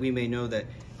so that we may know that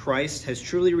Christ has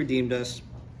truly redeemed us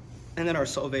and that our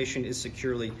salvation is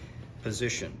securely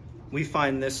positioned. We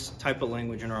find this type of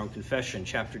language in our own confession,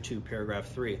 chapter 2, paragraph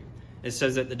 3. It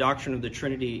says that the doctrine of the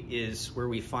Trinity is where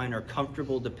we find our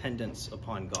comfortable dependence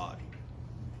upon God,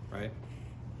 right?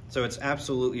 So it's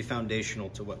absolutely foundational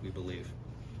to what we believe.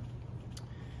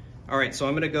 All right, so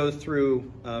I'm going to go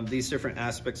through these different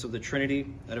aspects of the Trinity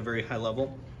at a very high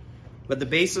level. But the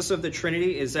basis of the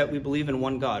Trinity is that we believe in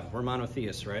one God. We're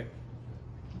monotheists, right?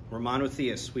 We're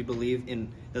monotheists. We believe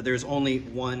that there's only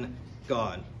one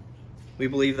God. We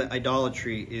believe that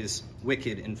idolatry is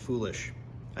wicked and foolish.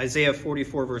 Isaiah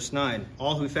 44, verse 9,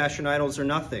 all who fashion idols are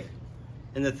nothing,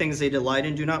 and the things they delight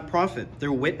in do not profit.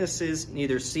 Their witnesses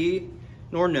neither see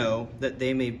nor know, that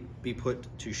they may be put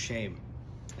to shame.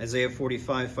 Isaiah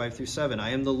 45, 5 through 7, I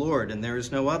am the Lord, and there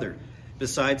is no other.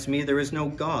 Besides me, there is no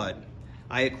God.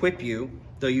 I equip you,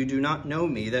 though you do not know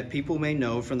me, that people may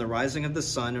know from the rising of the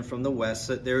sun and from the west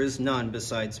that there is none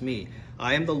besides me.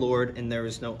 I am the Lord, and there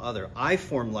is no other. I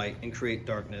form light and create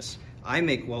darkness. I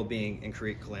make well-being and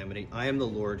create calamity. I am the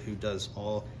Lord who does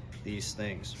all these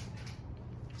things.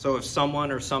 So if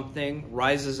someone or something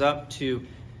rises up to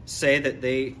say that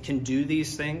they can do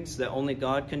these things that only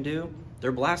God can do,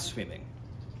 they're blaspheming.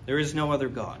 There is no other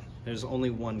God. There's only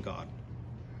one God.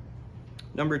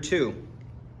 Number 2,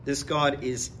 this God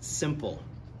is simple.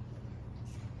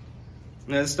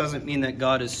 Now, this doesn't mean that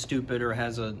God is stupid or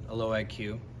has a low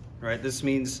IQ, right? This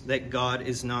means that God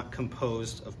is not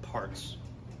composed of parts.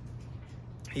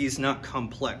 He's not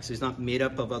complex. He's not made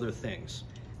up of other things.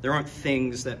 There aren't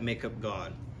things that make up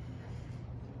God.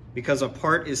 Because a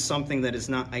part is something that is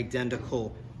not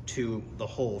identical to the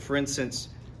whole. For instance,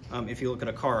 if you look at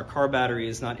a car battery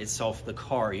is not itself the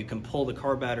car. You can pull the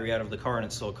car battery out of the car and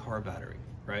it's still a car battery,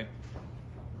 right?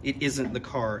 It isn't the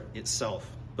car itself.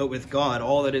 But with God,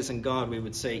 all that is in God, we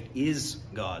would say, is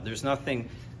God. There's nothing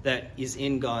that is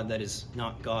in God that is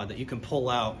not God, that you can pull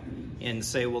out and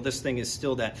say, well, this thing is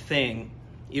still that thing,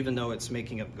 even though it's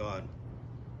making up God.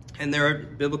 And there are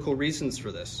biblical reasons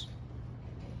for this.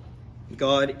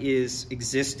 God is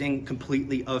existing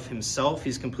completely of himself.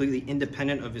 He's completely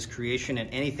independent of his creation and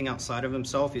anything outside of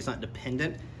himself. He's not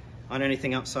dependent on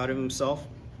anything outside of himself.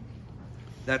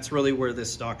 That's really where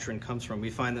this doctrine comes from. We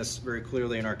find this very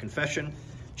clearly in our confession.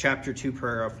 Chapter 2,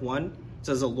 paragraph 1. It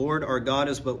says, the Lord our God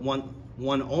is but one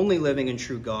only living and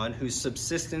true God, whose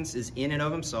subsistence is in and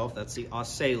of himself. That's the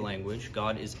ase language.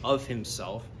 God is of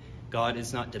himself. God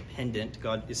is not dependent.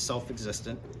 God is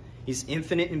self-existent. He's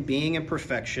infinite in being and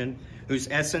perfection, whose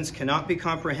essence cannot be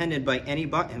comprehended by any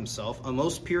but himself, a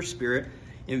most pure spirit,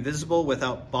 invisible,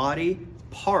 without body,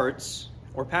 parts,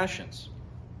 or passions.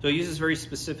 So he uses very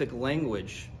specific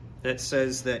language that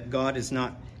says that God does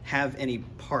not have any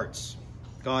parts.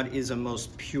 God is a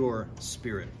most pure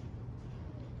spirit.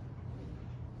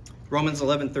 Romans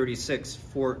 11:36,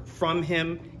 for from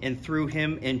him and through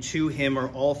him and to him are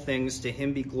all things, to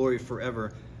him be glory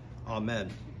forever. Amen.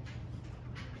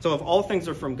 So if all things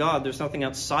are from God, there's nothing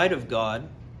outside of God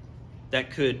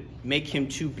that could make him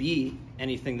to be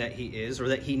anything that he is or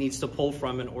that he needs to pull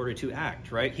from in order to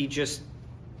act, right? He just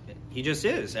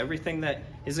is. Everything that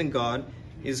is in God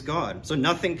is God. So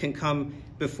nothing can come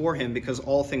before him because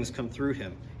all things come through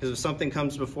him. Because if something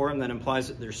comes before him, that implies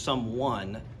that there's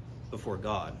someone before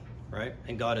God, right?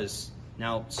 And God is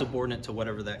now subordinate to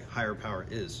whatever that higher power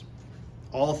is.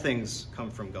 All things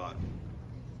come from God.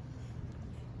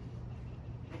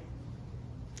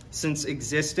 Since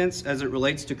existence, as it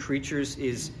relates to creatures,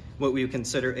 is what we would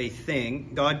consider a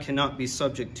thing, God cannot be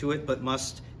subject to it, but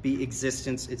must be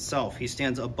existence itself. He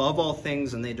stands above all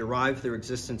things, and they derive their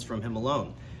existence from him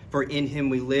alone. For in him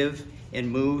we live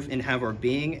and move and have our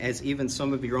being, as even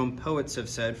some of your own poets have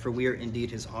said, for we are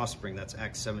indeed his offspring. That's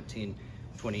Acts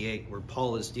 17:28, where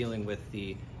Paul is dealing with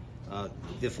the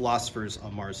philosophers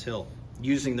on Mars Hill,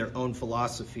 using their own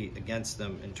philosophy against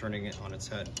them and turning it on its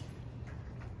head.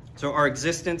 So our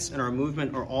existence and our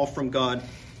movement are all from God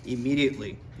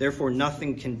immediately. Therefore,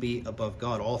 nothing can be above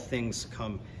God. All things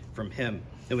come from him.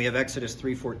 Then we have Exodus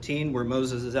 3:14, where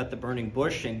Moses is at the burning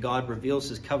bush and God reveals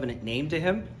his covenant name to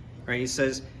him. Right? He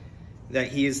says that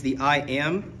he is the I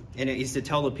am, and he's to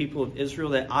tell the people of Israel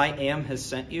that I am has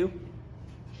sent you.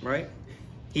 Right?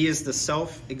 He is the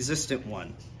self-existent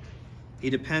one. He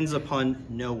depends upon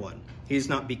no one. He is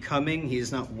not becoming. He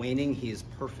is not waning. He is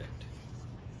perfect.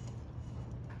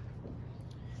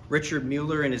 Richard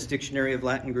Mueller, in his Dictionary of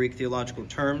Latin Greek Theological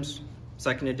Terms,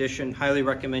 2nd edition, highly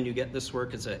recommend you get this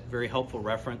work. It's a very helpful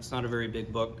reference. Not a very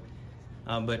big book,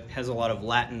 but has a lot of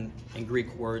Latin and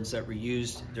Greek words that were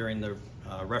used during the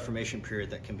Reformation period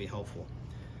that can be helpful.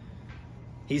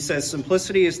 He says,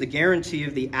 simplicity is the guarantee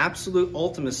of the absolute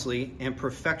ultimacy and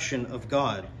perfection of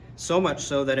God, so much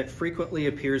so that it frequently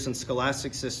appears in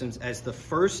scholastic systems as the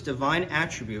first divine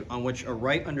attribute on which a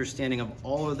right understanding of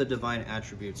all of the divine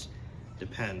attributes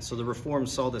depends. So the Reformed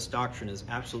saw this doctrine as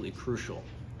absolutely crucial.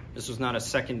 This was not a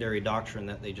secondary doctrine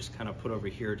that they just kind of put over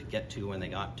here to get to when they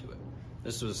got to it.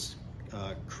 This was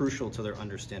crucial to their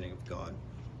understanding of God.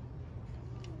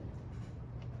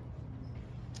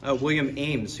 William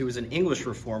Ames, who was an English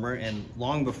reformer and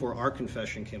long before our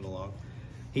confession came along,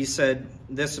 he said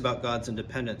this about God's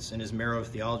independence in his Marrow of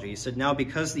Theology. He said, now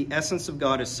because the essence of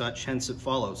God is such, hence it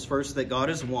follows. First, that God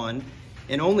is one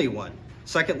and only one.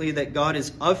 Secondly, that God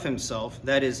is of himself,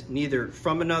 that is, neither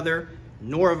from another,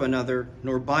 nor of another,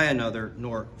 nor by another,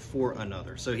 nor for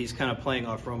another. So he's kind of playing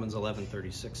off Romans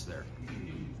 11:36 there.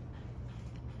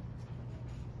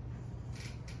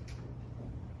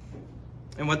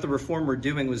 And what the Reformed were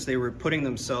doing was they were putting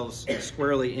themselves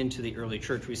squarely into the early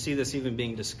church. We see this even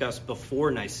being discussed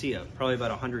before Nicaea, probably about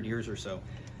 100 years or so.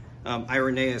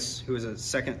 Irenaeus, who was a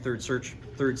 2nd,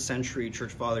 3rd century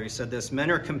church father, he said this, men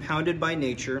are compounded by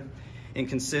nature and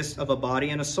consist of a body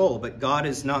and a soul, but God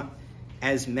is not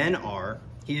as men are.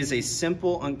 He is a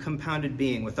simple, uncompounded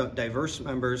being without diverse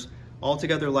members,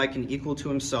 altogether like and equal to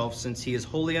himself, since he is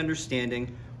wholly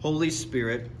understanding, Holy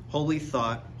Spirit, holy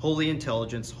thought, holy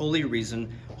intelligence, holy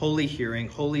reason, holy hearing,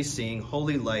 holy seeing,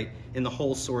 holy light, and the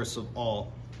whole source of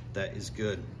all that is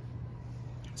good.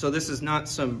 So this is not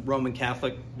some Roman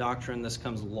Catholic doctrine. This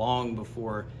comes long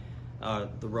before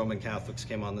the Roman Catholics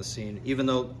came on the scene, even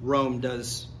though Rome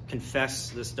does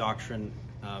confess this doctrine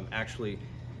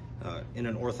in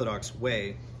an Orthodox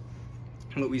way.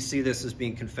 But we see this as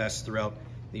being confessed throughout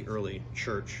the early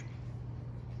church.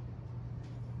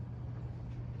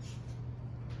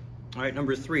 All right,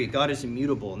 number 3, God is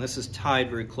immutable, and this is tied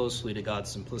very closely to God's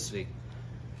simplicity.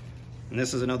 And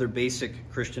this is another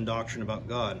basic Christian doctrine about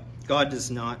God. God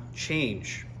does not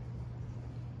change.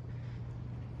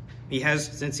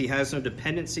 Since he has no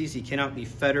dependencies, he cannot be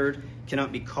fettered,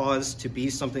 cannot be caused to be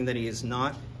something that he is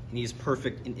not, and he is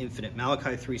perfect and infinite.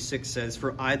 Malachi 3:6 says,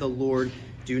 "For I, the Lord,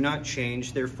 do not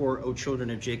change. Therefore, O children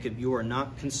of Jacob, you are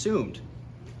not consumed."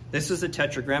 This is the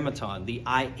tetragrammaton, the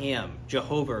I am,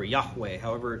 Jehovah, or Yahweh,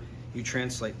 however you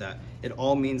translate that. It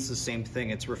all means the same thing.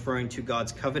 It's referring to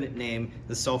God's covenant name,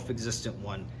 the self-existent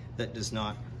one that does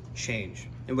not change.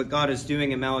 And what God is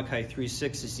doing in Malachi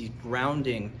 3:6 is he's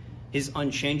grounding his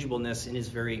unchangeableness in his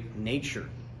very nature.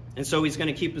 And so he's going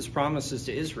to keep his promises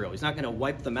to Israel. He's not going to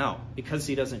wipe them out because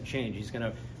he doesn't change. He's going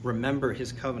to remember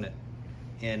his covenant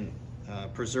and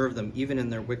preserve them even in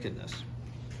their wickedness.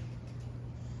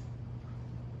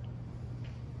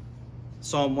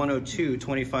 Psalm 102,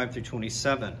 25 through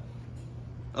 27.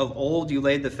 "Of old you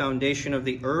laid the foundation of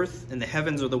the earth, and the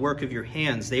heavens are the work of your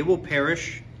hands. They will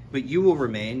perish, but you will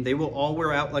remain. They will all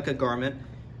wear out like a garment,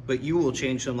 but you will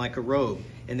change them like a robe.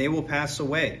 And they will pass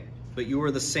away, but you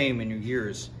are the same, and your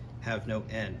years have no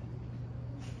end."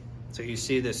 So you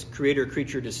see this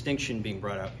creator-creature distinction being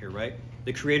brought out here, right?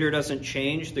 The Creator doesn't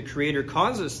change. The Creator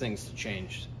causes things to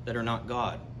change that are not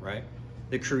God, right?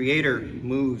 The Creator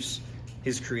moves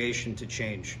his creation to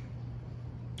change.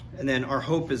 And then our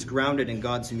hope is grounded in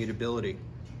God's immutability.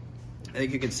 I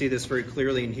think you can see this very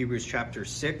clearly in Hebrews chapter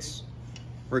 6,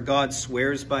 where God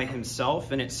swears by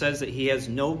himself, and it says that he has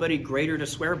nobody greater to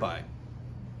swear by.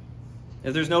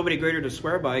 If there's nobody greater to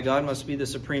swear by, God must be the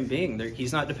supreme being.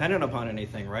 He's not dependent upon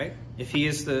anything, right? If he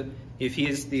is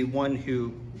the one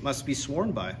who must be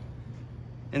sworn by.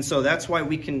 And so that's why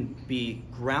we can be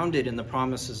grounded in the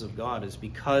promises of God, is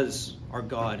because our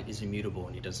God is immutable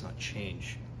and he does not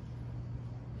change.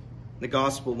 The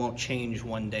gospel won't change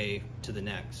one day to the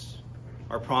next.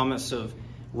 Our promise of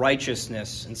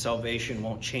righteousness and salvation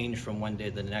won't change from one day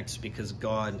to the next because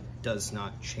God does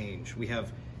not change. We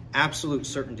have absolute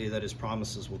certainty that his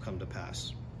promises will come to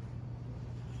pass.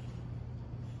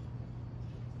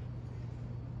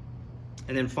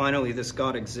 And then finally, this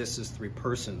God exists as three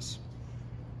persons.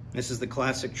 This is the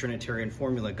classic Trinitarian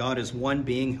formula. God is one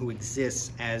being who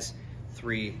exists as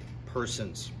three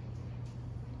persons.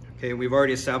 Okay, we've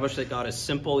already established that God is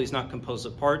simple. He's not composed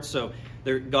of parts. So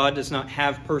God does not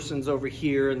have persons over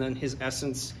here and then his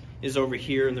essence is over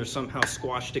here and they're somehow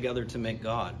squashed together to make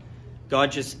God.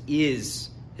 God just is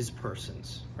his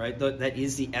persons, right? That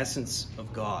is the essence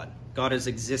of God. God is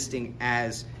existing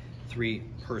as three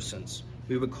persons.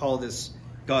 We would call this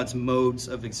God's modes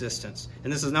of existence.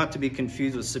 And this is not to be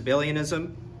confused with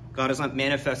Sabellianism. God is not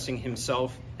manifesting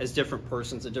himself as different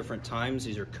persons at different times.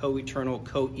 These are co-eternal,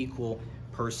 co-equal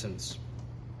persons.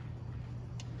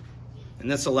 And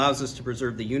this allows us to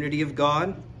preserve the unity of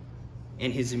God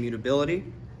and his immutability,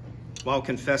 while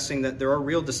confessing that there are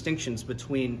real distinctions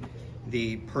between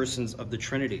the persons of the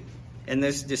Trinity. And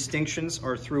these distinctions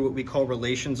are through what we call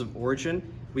relations of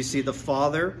origin. We see the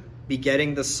Father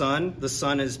begetting the Son. The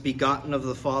Son is begotten of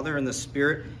the Father, and the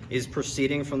Spirit is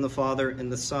proceeding from the Father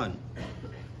and the Son.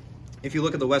 If you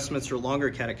look at the Westminster Longer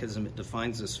Catechism, it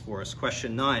defines this for us.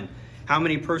 Question 9, how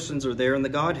many persons are there in the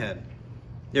Godhead?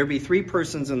 There be three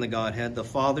persons in the Godhead, the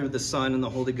Father, the Son, and the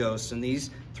Holy Ghost, and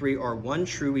these three are one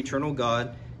true eternal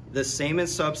God, the same in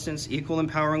substance, equal in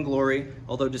power and glory,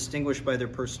 although distinguished by their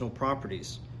personal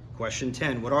properties. Question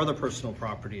 10, what are the personal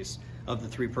properties of the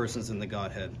three persons in the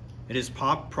Godhead? It is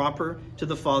proper to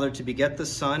the Father to beget the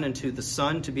Son, and to the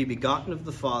Son to be begotten of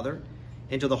the Father,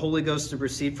 and to the Holy Ghost to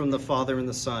proceed from the Father and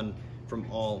the Son from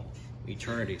all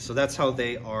eternity. So that's how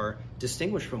they are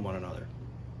distinguished from one another,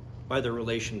 by their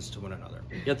relations to one another.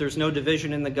 Yet there's no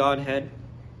division in the Godhead.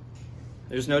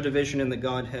 There's no division in the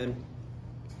Godhead.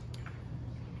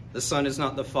 The Son is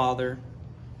not the Father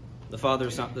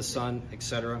is not the Son,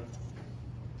 etc.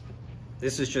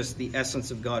 This is just the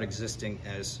essence of God existing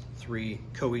as three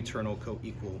co-eternal,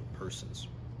 co-equal persons.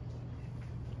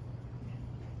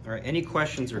 All right, any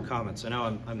questions or comments? I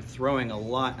know I'm throwing a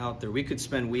lot out there. We could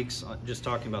spend weeks on just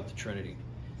talking about the Trinity.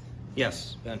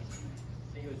 Yes, Ben.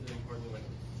 I think it was really important when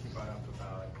you brought up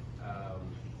about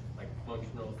like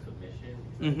functional submission.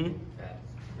 Mm-hmm. I think that's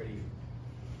pretty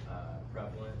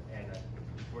prevalent, and it's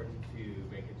important to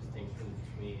make a distinction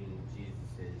between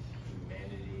Jesus'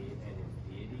 humanity and his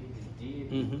deity. His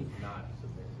deity was not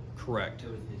submissive. Correct.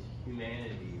 It was his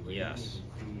humanity, which Yes. you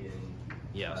can see in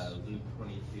Yes. Luke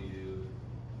 22,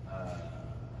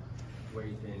 where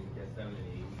he's in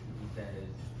Gethsemane. He says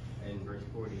in verse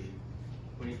 40,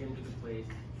 when he came to the place,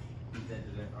 he said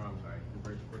to them, in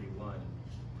verse 41,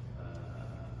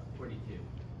 42,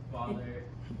 Father,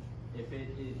 if it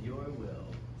is your will,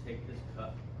 take this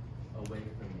cup away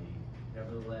from me.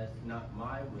 Nevertheless, not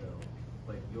my will,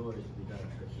 but yours be done.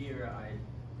 So here I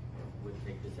would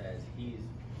take this as he's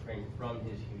refrain from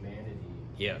his humanity,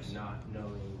 Yes. not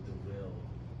knowing the will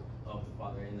of the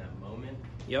Father in that moment,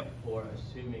 Yep. or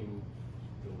assuming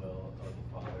the will of the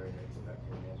Father and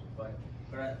expecting an answer.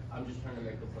 But I'm just trying to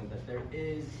make the point that there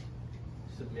is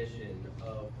submission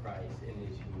of Christ in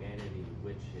his humanity,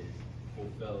 which is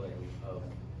fulfilling of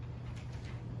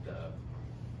the.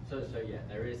 So yeah,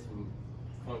 there is some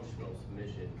functional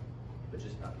submission, but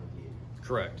just not the deity.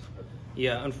 Correct. Okay.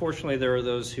 Yeah, unfortunately, there are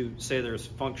those who say there's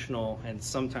functional and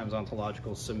sometimes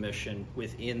ontological submission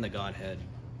within the Godhead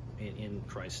in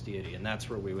Christ's deity, and that's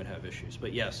where we would have issues.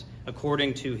 But yes,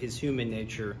 according to his human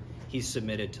nature, he's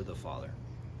submitted to the Father.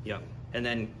 Yeah. And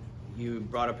then you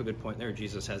brought up a good point there.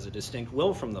 Jesus has a distinct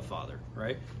will from the Father,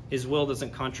 right? His will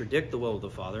doesn't contradict the will of the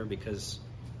Father because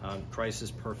Christ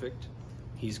is perfect.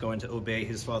 He's going to obey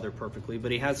his Father perfectly,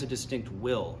 but he has a distinct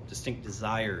will, distinct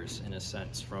desires, in a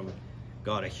sense, from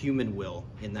God, a human will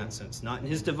in that sense. Not in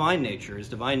his divine nature. His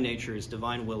divine nature, his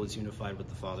divine will is unified with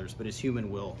the Father's, but his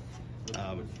human will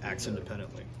acts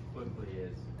independently. Quickly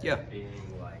is Yeah. being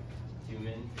like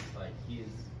human, like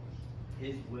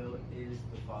his will is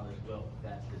the Father's will.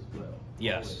 That's his will.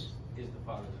 Yes. Always is the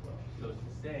Father's will. So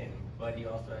it's the same, but he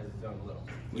also has his own will,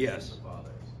 which Yes. is the Father's.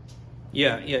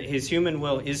 Yeah, his human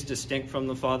will is distinct from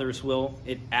the Father's will.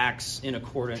 It acts in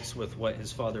accordance with what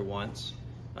his Father wants,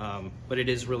 but it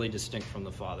is really distinct from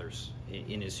the Father's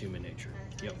in his human nature.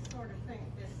 And Yep. I sort of think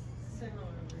this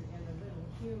similarly in a little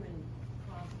human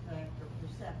concept or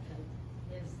perception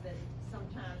is that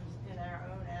sometimes in our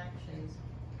own actions,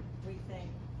 we think,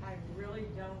 I really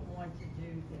don't want to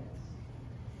do this,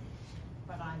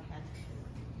 but I have to.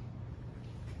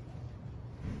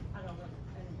 I don't know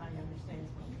if anybody understands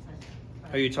what I'm saying.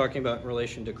 but- Are you talking about in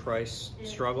relation to Christ's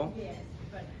struggle? Yes,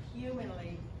 but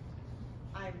humanly,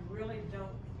 I really don't,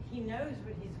 he knows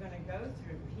what he's gonna go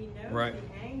through. He knows Right.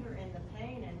 the anger and the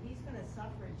pain, and he's gonna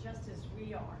suffer it just as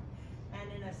we are.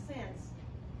 And in a sense,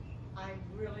 I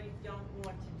really don't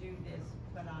want to do this,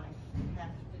 but I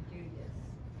have to do this.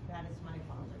 That is my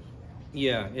Father's will.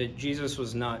 Yeah, Jesus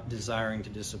was not desiring to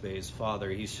disobey his Father.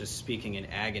 He's just speaking in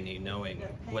agony, knowing The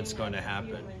what's pain going to of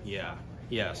happen. human Yeah. suffering.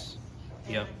 Yes.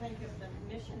 And Yep. I think of the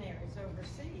missionaries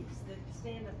overseas that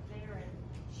stand up there and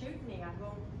shoot me, I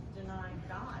won't deny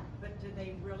God, but do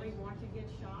they really want to get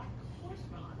shot? Of course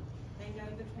not. They know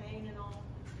the pain and all,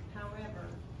 however,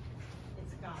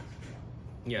 it's God's will.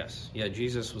 Yes. Yeah,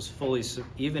 Jesus was fully,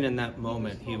 even in that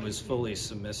moment, he was fully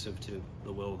submissive to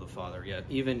the will of the Father. Yeah,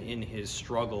 even in his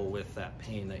struggle with that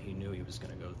pain that he knew he was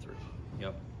going to go through.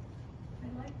 Yep.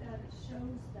 I like that it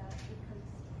shows that because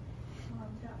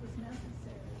that was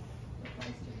necessary for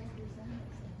Christ to represent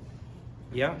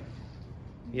us. Yeah.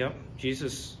 Yep.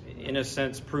 Jesus, in a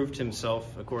sense, proved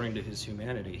himself according to his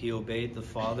humanity. He obeyed the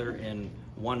Father and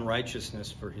won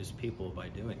righteousness for his people by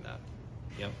doing that.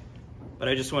 Yep. But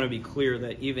I just want to be clear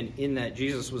that even in that,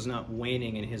 Jesus was not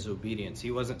waning in his obedience.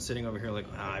 He wasn't sitting over here like,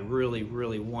 I really,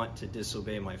 really want to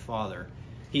disobey my Father.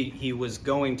 He was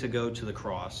going to go to the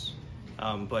cross,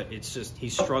 but it's just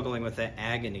he's struggling with that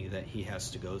agony that he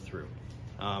has to go through,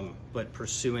 but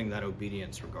pursuing that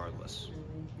obedience regardless.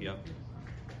 Yep.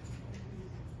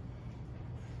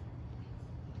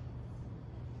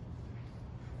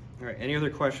 All right. Any other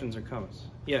questions or comments?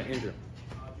 Yeah, Andrew.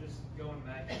 Just going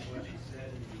back to what you said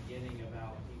in the beginning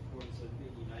about the importance of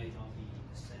being united on the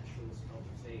essentials of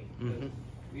the faith. Because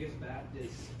we as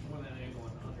Baptists, more than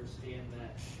anyone, understand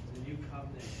that the New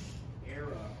Covenant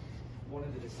era, one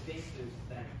of the distinctives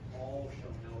that all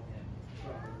shall know him,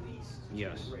 from the least to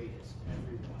Yes. the greatest,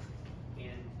 everyone.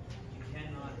 And you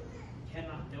cannot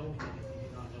know him if you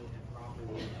do not know him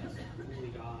properly as fully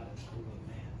God and fully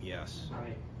man. Yes.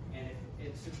 Right. And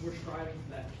since we're striving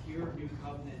for that pure new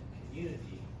covenant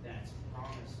community that's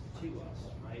promised to us,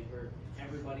 right, where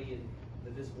everybody in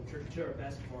the visible church, to our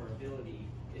best of our ability,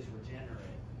 is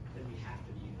regenerate, then we have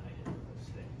to be united with those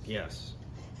things. Yes.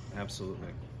 Absolutely.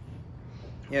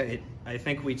 Yeah, I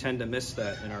think we tend to miss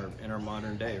that in our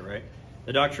modern day, right?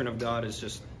 The doctrine of God is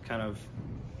just kind of,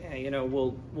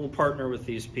 we'll partner with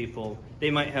these people.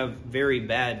 They might have very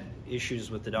bad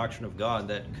issues with the doctrine of God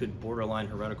that could borderline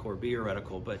heretical or be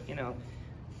heretical, but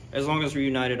as long as we're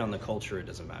united on the culture, it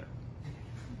doesn't matter,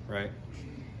 right?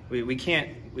 We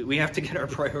have to get our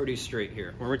priorities straight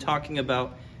here. When we're talking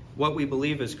about what we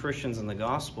believe as Christians in the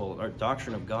gospel, our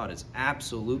doctrine of God is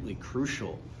absolutely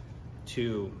crucial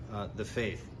to the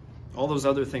faith. All those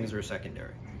other things are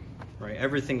secondary, right?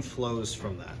 Everything flows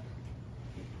from that.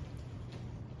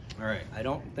 All right, I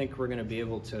don't think we're going to be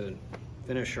able to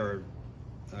finish our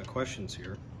questions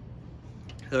here.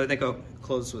 So I think I'll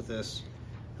close with this.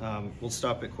 We'll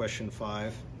stop at question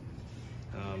 5.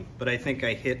 But I think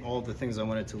I hit all the things I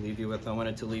wanted to leave you with. I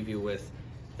wanted to leave you with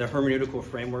the hermeneutical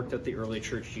framework that the early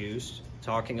church used,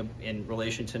 talking in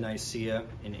relation to Nicaea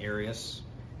and Arius,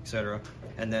 etc.,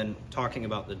 and then talking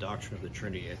about the doctrine of the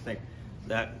Trinity. I think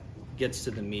that gets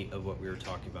to the meat of what we were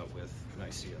talking about with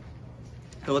Nicaea.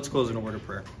 So let's close in a word of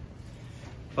prayer.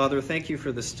 Father, thank you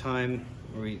for this time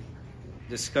where we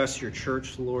discuss your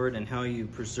church, Lord, and how you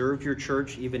preserved your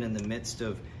church even in the midst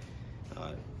of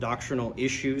doctrinal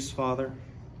issues, Father.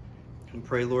 And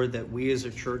pray, Lord, that we as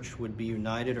a church would be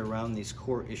united around these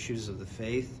core issues of the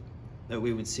faith, that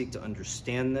we would seek to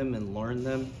understand them and learn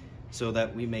them so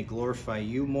that we may glorify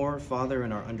you more, Father,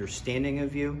 in our understanding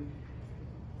of you,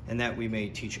 and that we may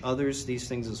teach others these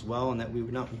things as well, and that we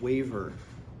would not waver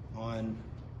on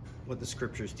what the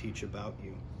scriptures teach about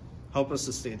you. Help us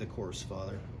to stay the course,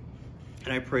 Father.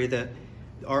 And I pray that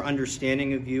our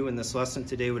understanding of you in this lesson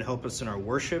today would help us in our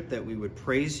worship, that we would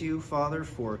praise you, Father,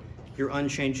 for your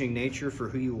unchanging nature, for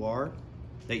who you are,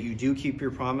 that you do keep your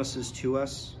promises to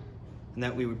us, and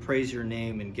that we would praise your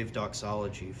name and give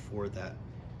doxology for that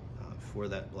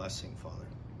blessing, Father.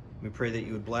 We pray that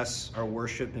you would bless our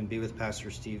worship and be with Pastor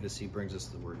Steve as he brings us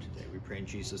the word today. We pray in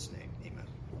Jesus' name. Amen.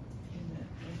 Amen.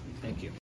 Thank you.